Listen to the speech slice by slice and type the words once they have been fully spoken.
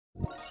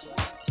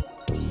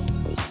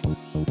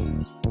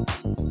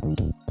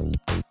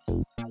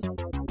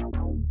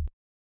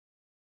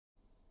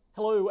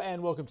Hello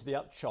and welcome to the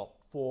Upshot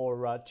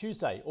for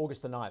Tuesday,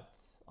 August the 9th.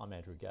 I'm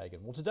Andrew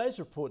Gagan. Well, today's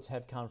reports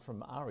have come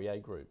from REA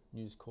Group,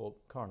 News Corp,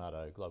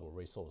 Coronado Global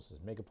Resources,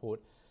 Megaport,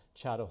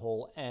 Charter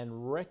Hall and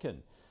RKN.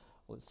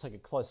 Let's take a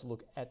closer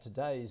look at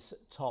today's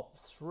top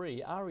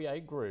three.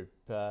 REA Group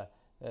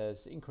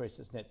has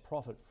increased its net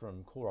profit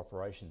from core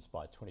operations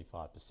by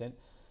 25%,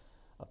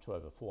 up to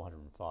over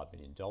 $405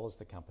 million.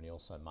 The company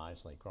also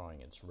marginally growing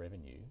its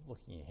revenue.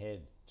 Looking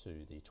ahead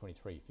to the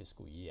 23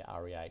 fiscal year,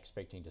 REA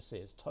expecting to see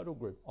its total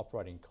group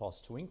operating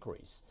costs to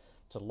increase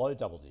to low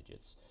double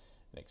digits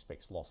and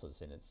expects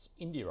losses in its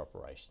India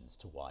operations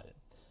to widen.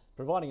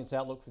 Providing its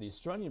outlook for the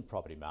Australian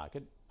property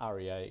market,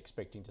 REA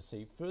expecting to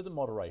see further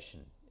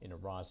moderation in a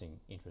rising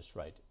interest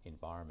rate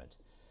environment.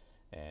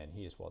 And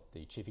here's what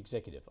the Chief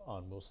Executive,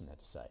 Owen Wilson, had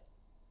to say.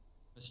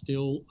 There's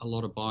still a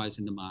lot of buyers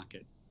in the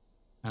market.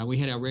 We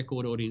had our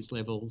record audience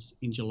levels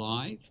in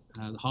July,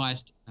 the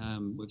highest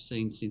we've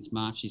seen since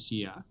March this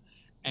year.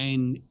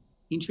 And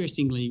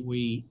interestingly,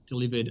 we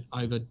delivered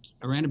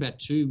around about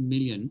 2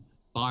 million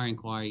buyer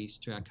inquiries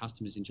to our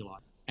customers in July.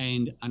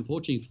 And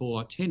unfortunately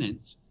for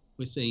tenants,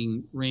 we're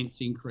seeing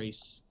rents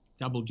increase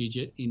double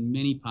digit in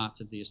many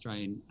parts of the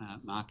Australian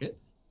market,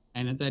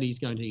 and that is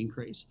going to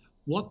increase.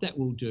 What that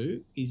will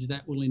do is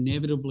that will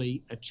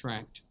inevitably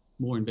attract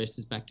more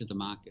investors back to the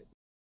market.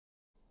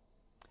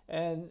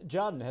 And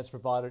Jarden has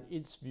provided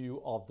its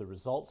view of the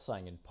results,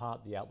 saying in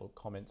part the outlook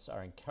comments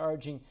are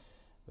encouraging,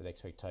 with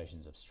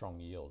expectations of strong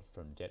yield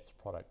from depth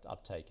product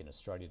uptake in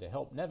Australia to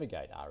help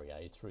navigate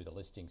REA through the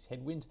listings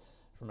headwind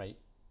from a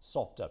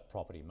softer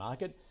property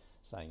market,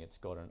 saying it's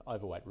got an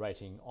overweight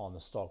rating on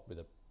the stock with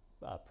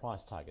a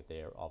price target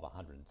there of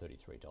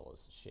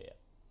 $133 a share.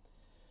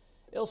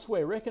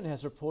 Elsewhere, RKN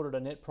has reported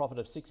a net profit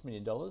of $6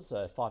 million,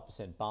 a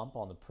 5% bump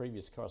on the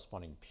previous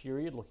corresponding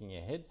period. Looking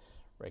ahead,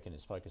 RKN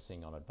is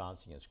focusing on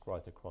advancing its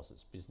growth across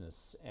its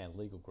business and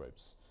legal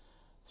groups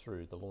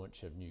through the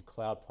launch of new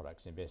cloud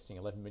products, investing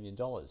 $11 million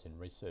in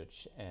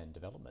research and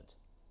development.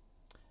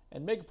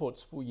 And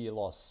Megaport's full year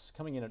loss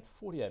coming in at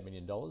 $48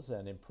 million,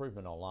 an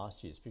improvement on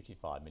last year's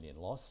 $55 million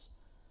loss.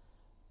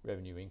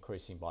 Revenue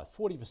increasing by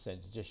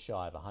 40% to just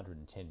shy of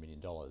 $110 million.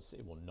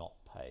 It will not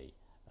pay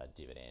a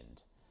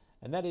dividend.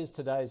 And that is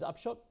today's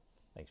Upshot.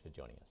 Thanks for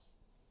joining us.